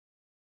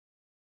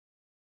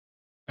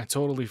I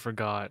totally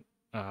forgot.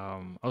 I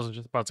was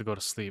just about to go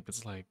to sleep.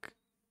 It's like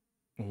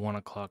 1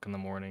 o'clock in the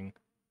morning.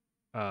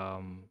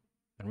 Um,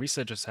 and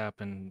reset just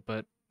happened,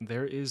 but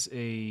there is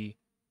a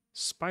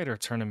spider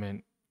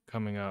tournament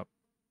coming up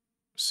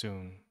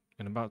soon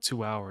in about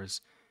 2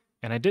 hours.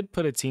 And I did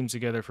put a team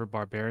together for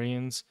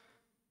Barbarians.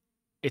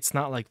 It's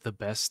not like the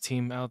best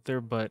team out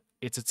there, but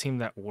it's a team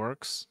that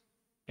works.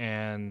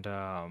 And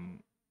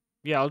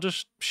yeah, I'll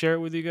just share it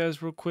with you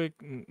guys real quick.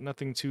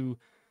 Nothing too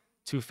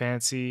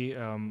fancy,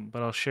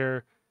 but I'll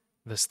share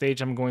the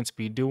stage I'm going to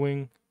be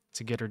doing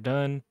to get her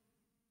done,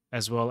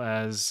 as well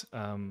as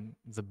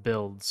the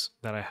builds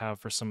that I have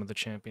for some of the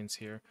champions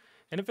here.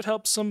 And if it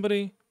helps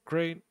somebody,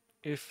 great.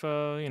 If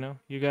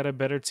you got a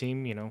better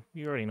team,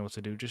 you already know what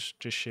to do.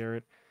 Just share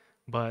it.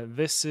 But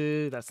that's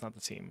not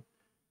the team.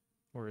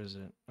 Or is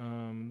it?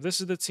 This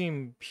is the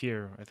team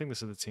here. I think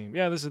this is the team.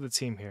 Yeah, this is the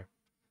team here.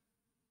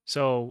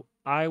 So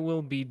I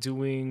will be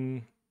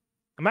doing.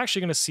 I'm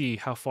actually gonna see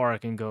how far I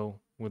can go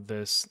with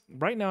this.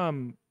 Right now,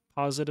 I'm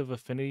positive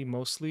affinity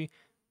mostly.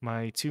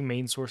 My two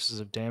main sources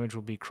of damage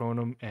will be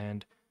Chronum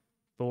and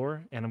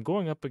Thor, and I'm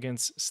going up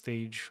against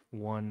stage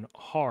 1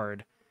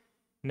 hard.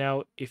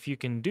 Now, if you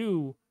can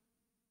do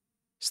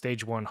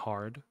stage 1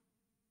 hard,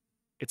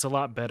 it's a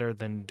lot better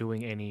than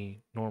doing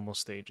any normal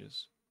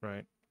stages,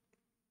 right?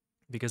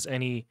 Because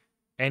any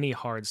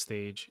hard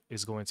stage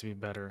is going to be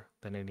better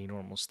than any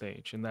normal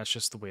stage, and that's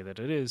just the way that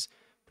it is.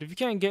 But if you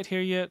can't get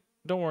here yet,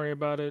 don't worry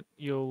about it.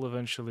 You'll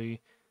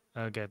eventually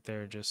get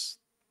there. Just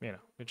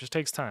it just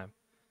takes time.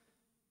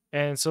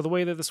 And so the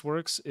way that this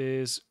works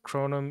is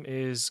Chronum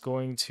is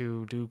going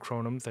to do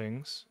Chronum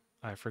things.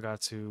 I forgot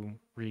to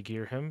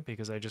re-gear him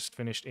because I just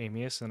finished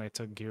Amius and I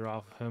took gear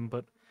off of him.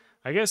 But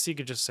I guess you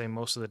could just say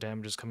most of the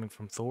damage is coming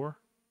from Thor,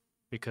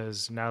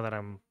 because now that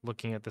I'm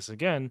looking at this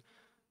again,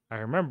 I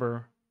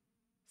remember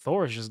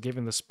Thor is just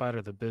giving the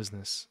spider the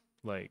business,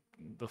 like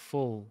the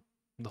full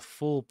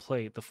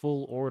plate, the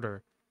full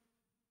order,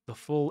 the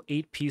full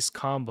 8-piece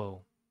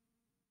combo.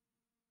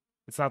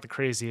 It's not the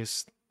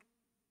craziest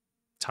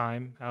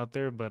time out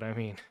there, but I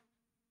mean,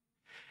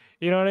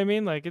 you know what I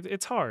mean? Like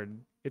it's hard.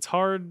 It's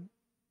hard.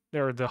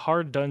 Or the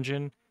hard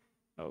dungeon.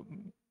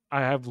 I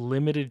have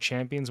limited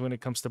champions when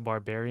it comes to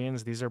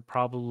barbarians. These are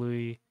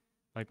probably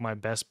like my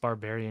best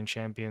barbarian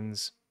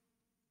champions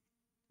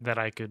that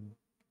I could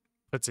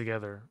put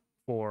together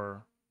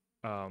for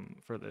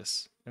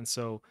this. And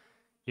so,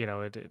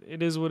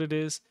 it is what it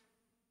is.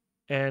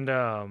 And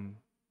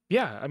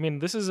yeah, I mean,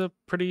 this is a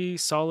pretty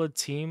solid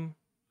team.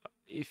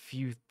 If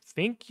you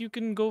think you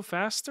can go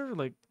faster,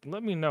 like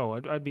let me know.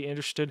 I'd be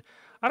interested.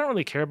 I don't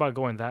really care about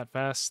going that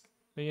fast.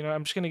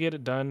 I'm just gonna get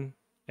it done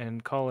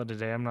and call it a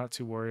day. I'm not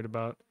too worried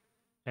about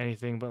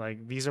anything. But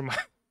like these are my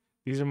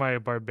these are my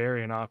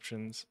barbarian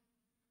options.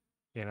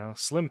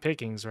 Slim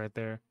pickings right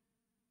there.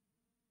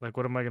 Like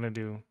what am I gonna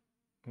do?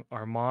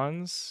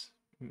 Armand's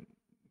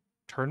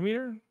turn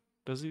meter?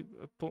 Does he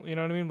pull? You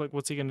know what I mean? Like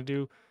what's he gonna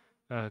do?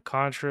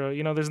 Contra.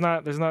 There's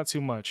not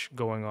too much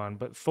going on.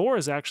 But Thor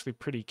is actually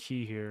pretty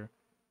key here.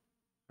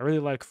 I really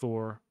like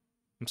Thor.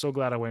 I'm so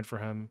glad I went for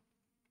him.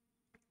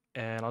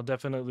 And I'll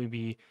definitely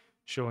be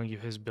showing you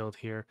his build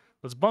here.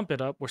 Let's bump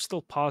it up. We're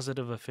still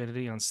positive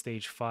affinity on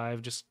stage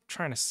 5, just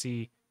trying to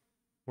see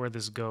where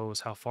this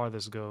goes, how far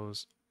this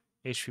goes.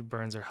 HP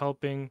burns are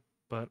helping,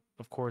 but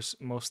of course,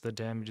 most of the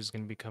damage is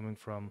going to be coming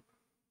from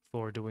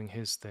Thor doing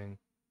his thing.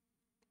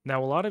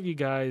 Now, a lot of you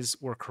guys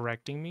were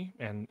correcting me,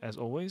 and as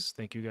always,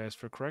 thank you guys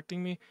for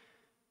correcting me,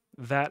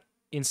 that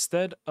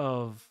instead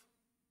of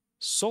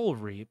Soul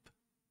Reap,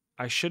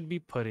 I should be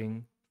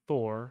putting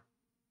Thor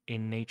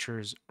in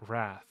Nature's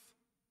Wrath.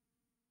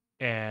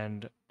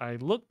 And I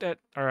looked at,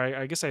 or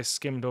I guess I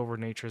skimmed over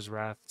Nature's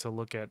Wrath to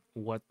look at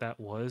what that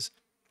was,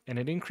 and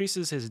it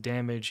increases his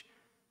damage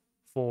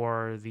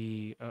for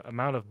the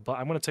amount of.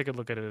 I'm going to take a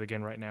look at it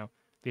again right now.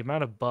 The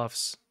amount of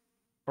buffs,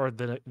 or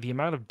the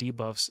amount of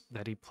debuffs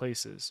that he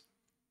places.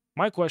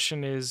 My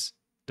question is,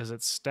 does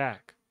it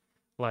stack?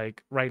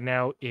 Like right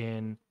now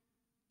in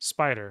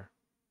Spider,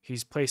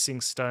 he's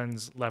placing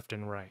stuns left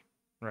and right,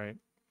 right?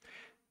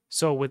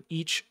 So with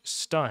each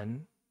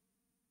stun,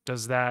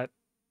 does that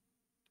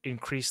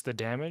increase the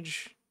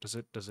damage? Does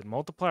it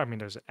multiply? I mean,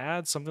 does it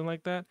add something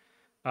like that?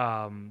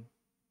 Um,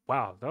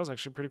 wow, that was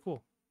actually pretty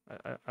cool.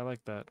 I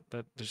like that.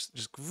 That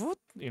just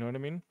you know what I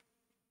mean?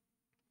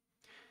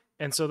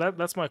 And so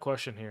that's my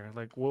question here.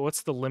 Like,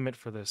 what's the limit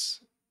for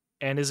this?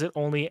 And is it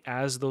only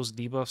as those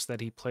debuffs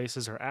that he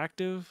places are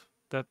active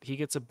that he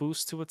gets a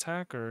boost to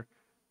attack or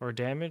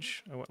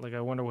damage? Like,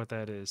 I wonder what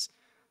that is.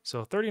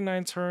 So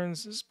 39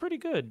 turns is pretty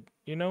good.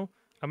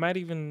 I might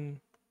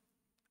even,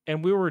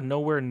 and we were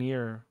nowhere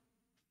near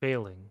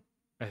failing.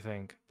 I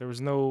think there was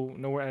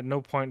nowhere at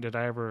no point did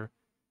I ever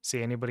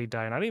see anybody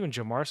die. Not even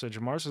Jamarsa.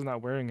 Jamarsa's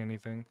not wearing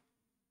anything.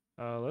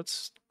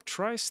 Let's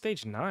try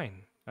stage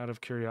 9 out of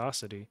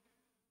curiosity.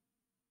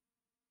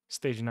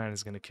 Stage 9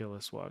 is gonna kill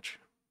us. Watch.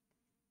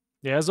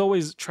 Yeah, as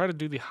always, try to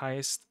do the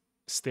highest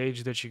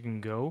stage that you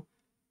can go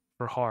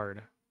for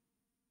hard.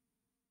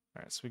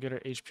 All right, so we get our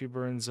HP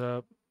burns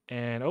up,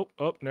 and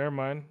oh, never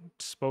mind.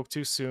 Spoke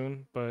too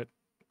soon, but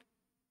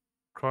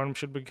Chronom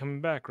should be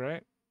coming back,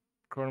 right?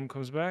 Chronom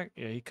comes back.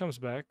 Yeah, he comes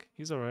back.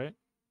 He's all right.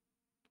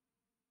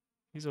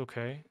 He's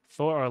okay.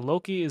 Thor or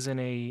Loki is in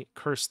a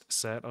cursed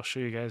set. I'll show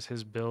you guys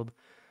his build.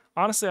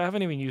 Honestly, I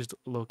haven't even used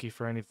Loki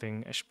for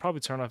anything. I should probably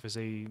turn off his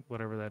A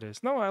whatever that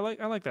is. No, I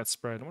like that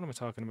spread. What am I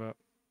talking about?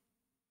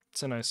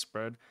 It's a nice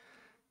spread.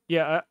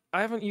 Yeah,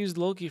 I haven't used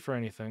Loki for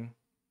anything,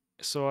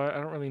 so I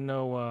don't really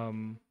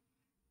know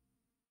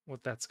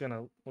what that's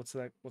gonna what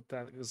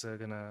that is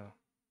gonna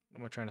what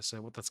am I trying to say?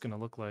 What that's gonna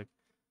look like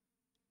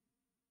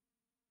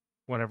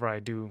whenever I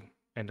do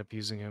end up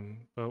using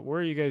him. But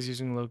where are you guys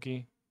using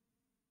Loki?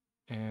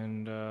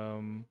 And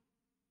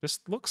this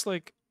looks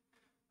like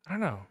I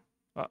don't know.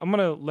 I'm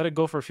gonna let it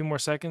go for a few more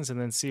seconds and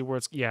then see where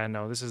it's. Yeah,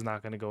 no, this is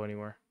not gonna go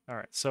anywhere. All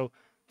right, so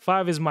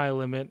 5 is my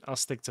limit. I'll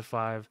stick to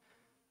 5.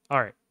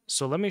 All right,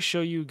 so let me show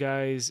you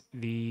guys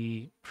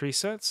the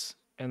presets,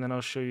 and then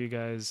I'll show you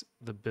guys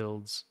the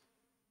builds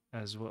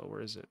as well.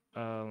 Where is it?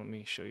 Let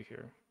me show you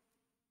here.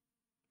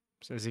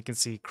 So as you can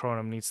see,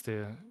 Chronom needs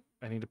to.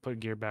 I need to put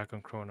gear back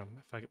on Chronom.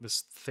 If I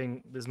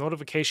this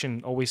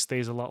notification always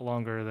stays a lot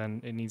longer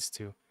than it needs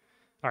to.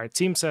 All right,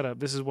 team setup.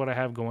 This is what I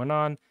have going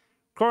on.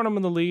 Chronom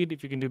in the lead.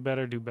 If you can do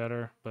better, do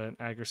better. But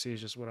accuracy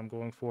is just what I'm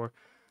going for.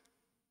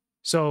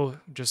 So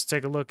just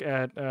take a look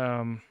at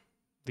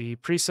the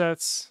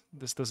presets.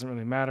 This doesn't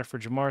really matter for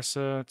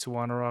Jamarsa.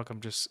 Tuanarok, I'm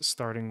just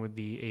starting with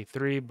the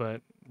A3,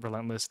 but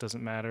Relentless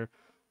doesn't matter.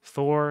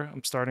 Thor,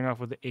 I'm starting off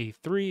with the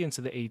A3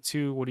 into the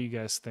A2. What do you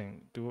guys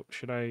think?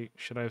 Should I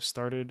have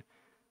started?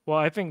 Well,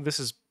 I think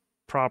this is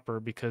proper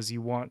because you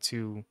want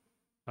to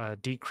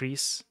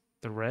decrease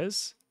the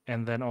res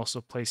and then also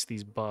place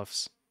these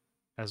buffs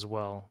as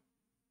well,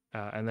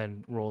 and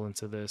then roll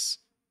into this.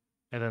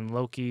 And then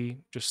Loki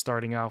just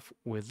starting off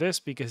with this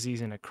because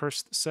he's in a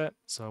cursed set,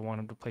 so I want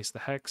him to place the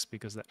Hex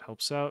because that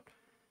helps out.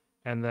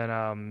 And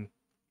then,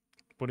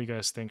 what do you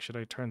guys think? Should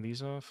I turn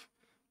these off?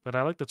 But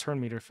I like the turn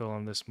meter fill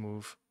on this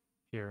move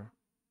here.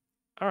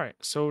 All right,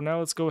 so now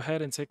let's go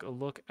ahead and take a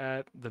look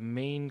at the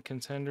main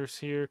contenders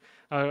here.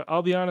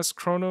 I'll be honest,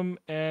 Chronom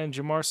and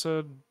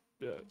Jamarsa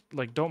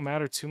like don't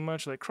matter too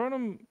much. Like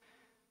Chronom,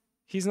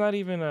 he's not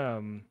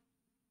even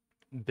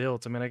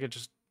built. I mean, I could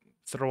just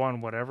throw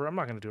on whatever. I'm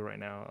not gonna do it right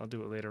now. I'll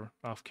do it later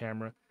off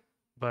camera.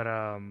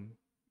 But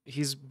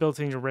he's built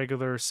in your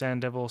regular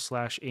Sand Devil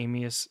 /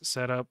 Amius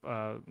setup.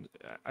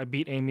 I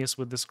beat Amius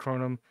with this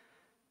Chronom.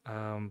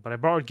 But I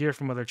borrowed gear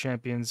from other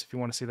champions. If you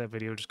want to see that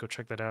video, just go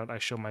check that out. I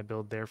show my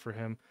build there for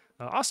him.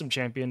 Awesome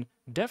champion.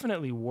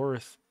 Definitely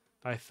worth,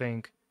 I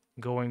think,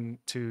 going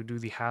to do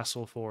the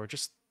hassle for.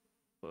 Just,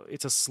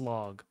 it's a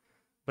slog.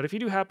 But if you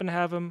do happen to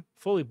have him,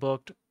 fully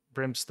booked,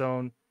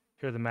 Brimstone,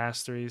 here are the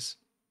masteries.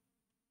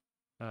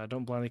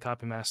 Don't blindly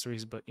copy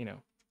masteries, but, you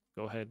know,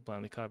 go ahead,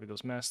 blindly copy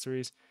those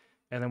masteries.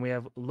 And then we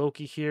have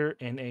Loki here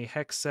in a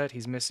Hex set.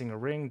 He's missing a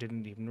ring.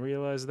 Didn't even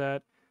realize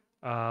that.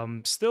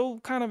 Still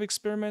kind of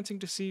experimenting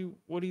to see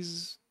what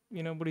he's,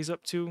 what he's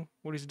up to,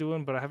 what he's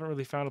doing, but I haven't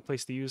really found a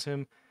place to use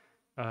him.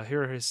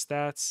 Here are his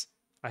stats.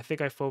 I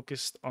think I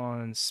focused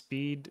on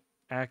speed,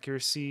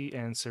 accuracy,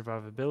 and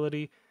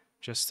survivability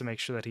just to make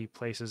sure that he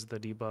places the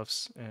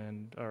debuffs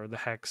or the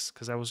Hex,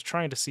 because I was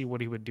trying to see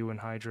what he would do in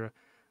Hydra.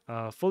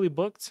 Fully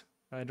booked.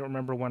 I don't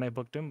remember when I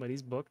booked him, but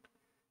he's booked.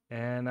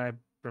 And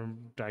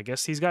I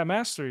guess he's got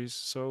masteries,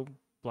 so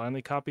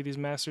blindly copy these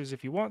masters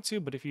if you want to,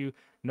 but if you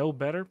know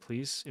better,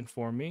 please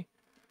inform me.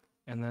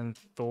 And then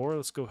Thor,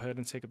 let's go ahead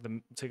and take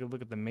a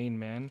look at the main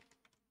man.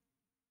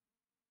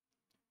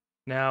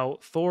 Now,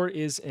 Thor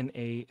is in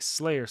a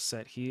Slayer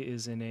set. He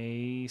is in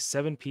a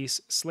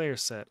 7-piece Slayer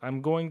set.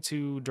 I'm going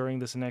to, during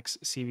this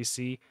next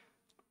CVC,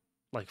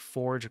 like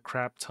forge a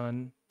crap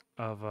ton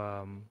of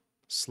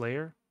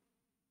Slayer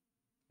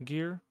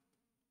gear.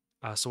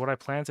 So what I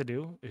plan to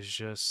do is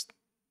just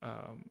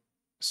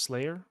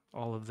Slayer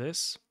all of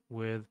this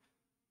with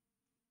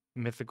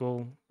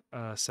mythical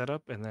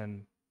setup, and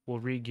then we'll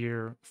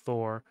re-gear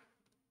Thor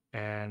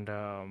and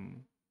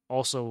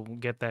also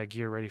get that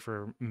gear ready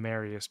for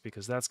Marius,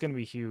 because that's going to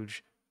be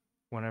huge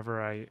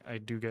whenever I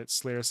do get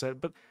Slayer set.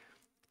 But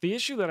the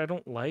issue that I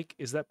don't like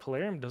is that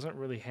Polarium doesn't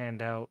really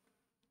hand out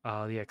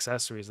the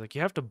accessories. Like,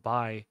 you have to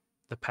buy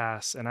the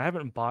pass, and I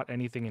haven't bought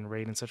anything in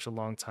Raid in such a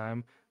long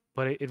time,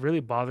 but it really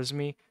bothers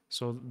me.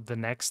 So the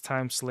next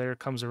time Slayer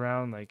comes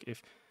around, like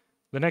if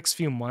the next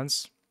few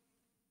months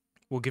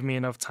will give me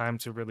enough time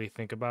to really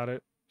think about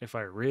it, if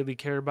I really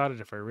care about it,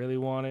 if I really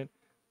want it,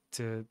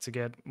 to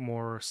get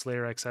more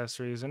Slayer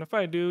accessories. And if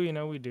I do,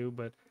 we do,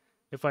 but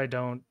if I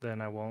don't,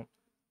 then I won't.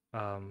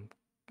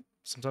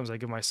 Sometimes I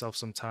give myself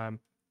some time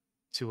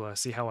to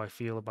see how I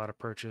feel about a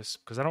purchase,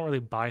 because I don't really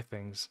buy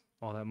things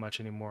all that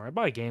much anymore. I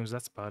buy games,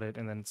 that's about it,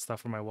 and then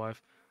stuff for my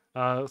wife.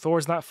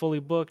 Thor's not fully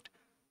booked.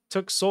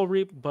 Took Soul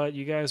Reap, but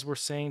you guys were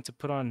saying to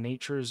put on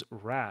Nature's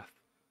Wrath.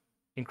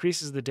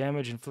 Increases the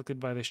damage inflicted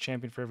by this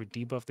champion for every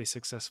debuff they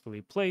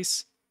successfully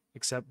place,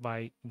 except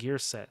by gear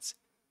sets.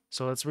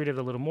 So let's read it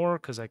a little more,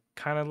 because I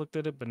kind of looked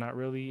at it, but not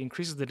really.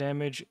 Increases the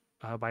damage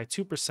by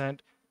 2%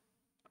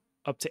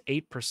 up to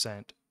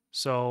 8%.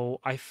 So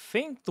I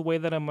think the way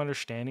that I'm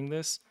understanding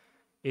this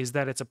is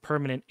that it's a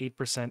permanent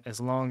 8% as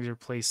long as you're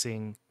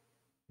placing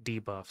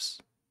debuffs.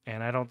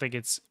 And I don't think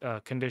it's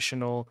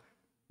conditional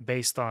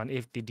based on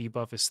if the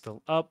debuff is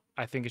still up.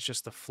 I think it's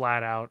just a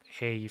flat out,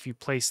 hey, if you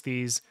place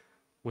these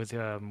with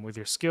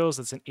your skills,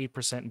 that's an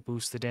 8%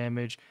 boost to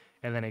damage,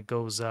 and then it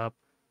goes up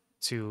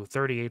to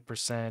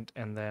 38%,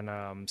 and then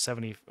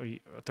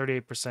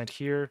 38%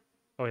 here.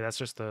 Oh, wait, that's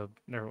just the,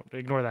 never,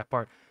 ignore that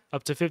part.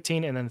 Up to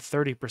 15, and then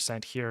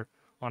 30% here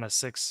on a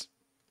 6.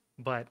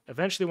 But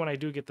eventually, when I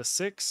do get the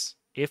 6,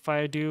 if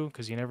I do,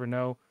 because you never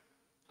know,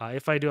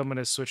 if I do, I'm going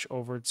to switch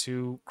over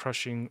to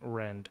Crushing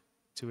Rend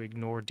to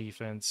ignore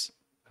defense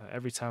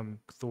every time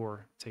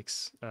Thor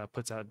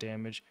puts out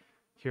damage.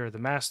 Here are the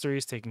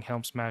masteries, taking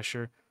Helm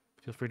Smasher.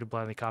 Feel free to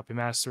blindly copy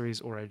masteries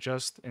or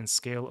adjust and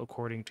scale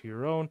according to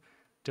your own.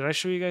 Did I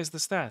show you guys the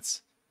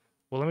stats?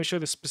 Well, let me show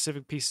you the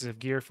specific pieces of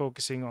gear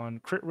focusing on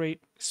crit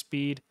rate,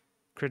 speed,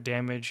 crit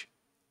damage,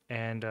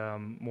 and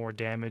more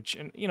damage.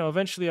 And,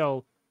 eventually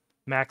I'll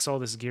max all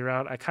this gear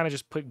out. I kind of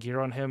just put gear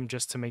on him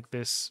just to make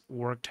this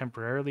work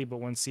temporarily, but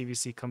when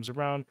CVC comes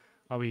around,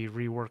 I'll be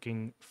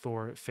reworking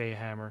Thor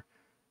Feyhammer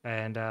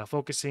and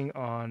focusing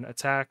on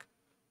attack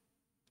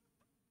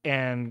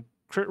and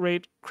crit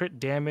rate, crit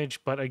damage.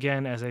 But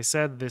again, as I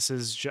said,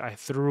 I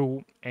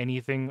threw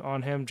anything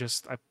on him.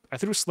 I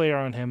threw Slayer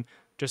on him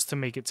just to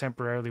make it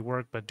temporarily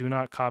work, but do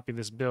not copy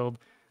this build.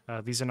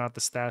 These are not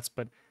the stats,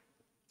 but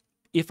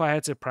if I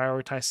had to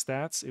prioritize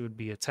stats, it would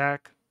be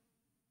attack,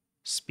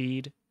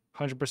 speed,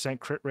 100%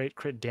 crit rate,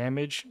 crit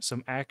damage,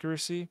 some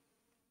accuracy,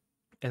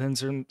 and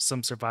then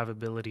some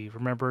survivability.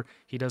 Remember,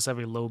 he does have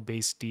a low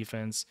base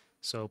defense,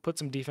 so put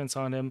some defense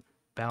on him,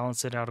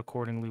 balance it out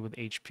accordingly with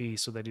HP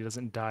so that he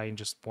doesn't die in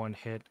just one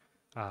hit.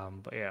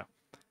 But yeah,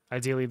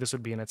 ideally this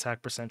would be an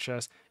attack percent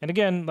chest. And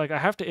again, like I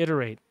have to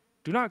iterate.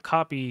 Do not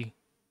copy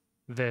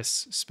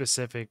this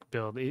specific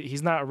build.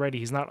 He's not ready.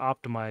 He's not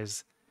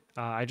optimized.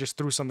 I just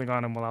threw something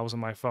on him while I was on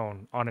my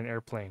phone on an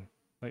airplane.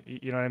 Like,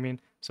 you know what I mean?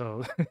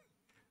 So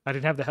I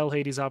didn't have the Hell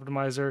Hades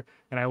optimizer,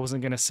 and I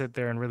wasn't gonna sit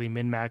there and really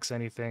min-max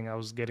anything. I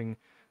was getting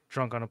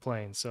drunk on a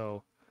plane,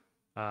 so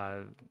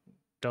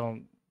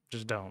don't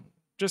just don't.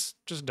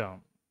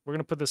 We're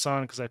gonna put this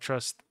on because I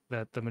trust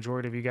that the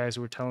majority of you guys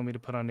who were telling me to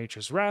put on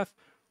Nature's Wrath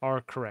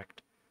are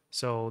correct.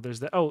 So there's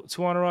the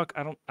Tuanarok.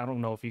 I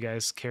don't know if you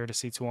guys care to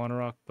see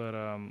Tuanarok, but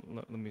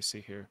let me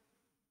see here.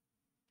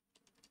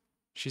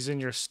 She's in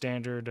your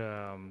standard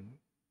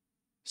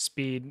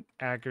speed,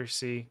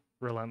 accuracy,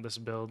 relentless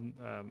build.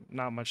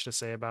 Not much to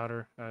say about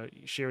her.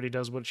 She already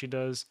does what she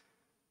does.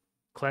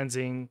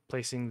 Cleansing,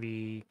 placing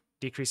the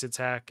decrease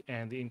attack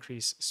and the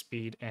increase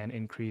speed and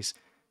increase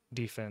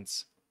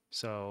defense.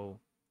 So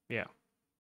yeah.